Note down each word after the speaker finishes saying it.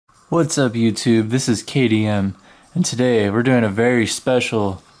What's up YouTube, this is KDM, and today we're doing a very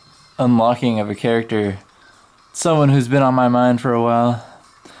special unlocking of a character. Someone who's been on my mind for a while.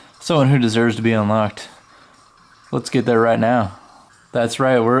 Someone who deserves to be unlocked. Let's get there right now. That's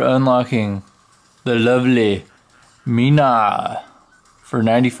right, we're unlocking the lovely Mina for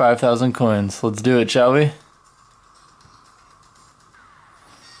 95,000 coins. Let's do it, shall we?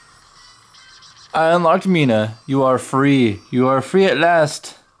 I unlocked Mina. You are free. You are free at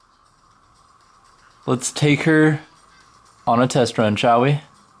last. Let's take her on a test run, shall we?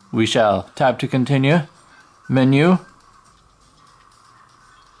 We shall. Tap to continue. Menu.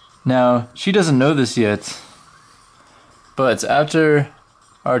 Now, she doesn't know this yet, but after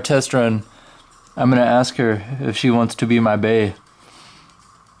our test run, I'm gonna ask her if she wants to be my bae.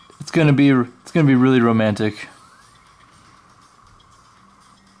 It's gonna be really romantic.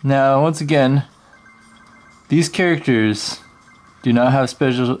 Now, once again, these characters do not have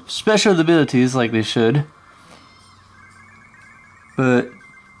special abilities like they should, but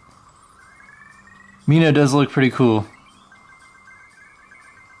Mina does look pretty cool.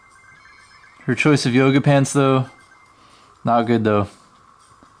 Her choice of yoga pants, though, not good though.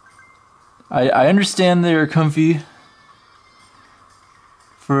 I understand they are comfy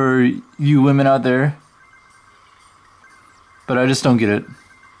for you women out there, but I just don't get it.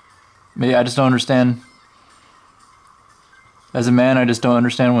 Maybe I just don't understand. As a man, I just don't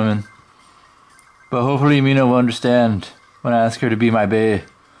understand women. But hopefully Mina will understand when I ask her to be my bae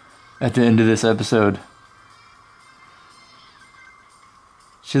at the end of this episode.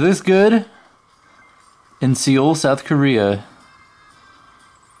 She looks good in Seoul, South Korea,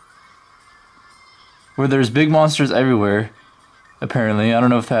 where there's big monsters everywhere, apparently. I don't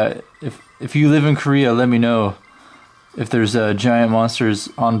know if that... If you live in Korea, let me know if there's giant monsters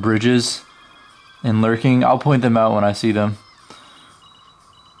on bridges and lurking. I'll point them out when I see them.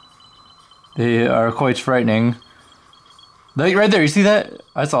 They are quite frightening. Like right there, you see that?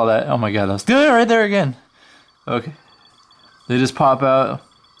 I saw that. Oh my god, that was good right there again. Okay. They just pop out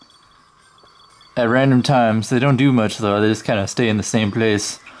at random times. They don't do much though, they just kind of stay in the same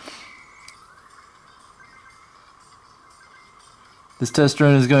place. This test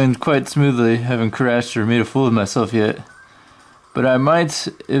run is going quite smoothly. I haven't crashed or made a fool of myself yet. But I might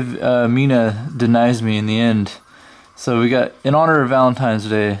if Mina denies me in the end. So we got, in honor of Valentine's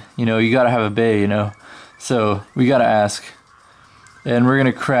Day, you know, you gotta have a bae, you know. So we gotta ask. And we're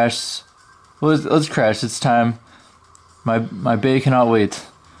gonna crash. Well, let's crash, it's time. My bae cannot wait.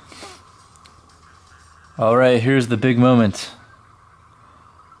 Alright, here's the big moment.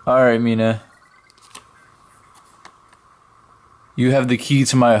 Alright, Mina. You have the key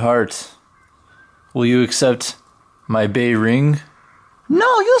to my heart. Will you accept my bae ring?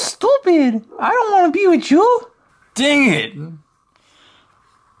 No, you stupid! I don't want to be with you! Dang it!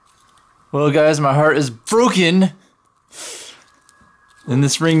 Well guys, my heart is broken. And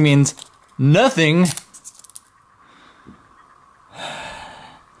this ring means nothing.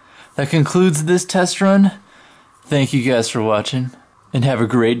 That concludes this test run. Thank you guys for watching, and have a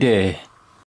great day.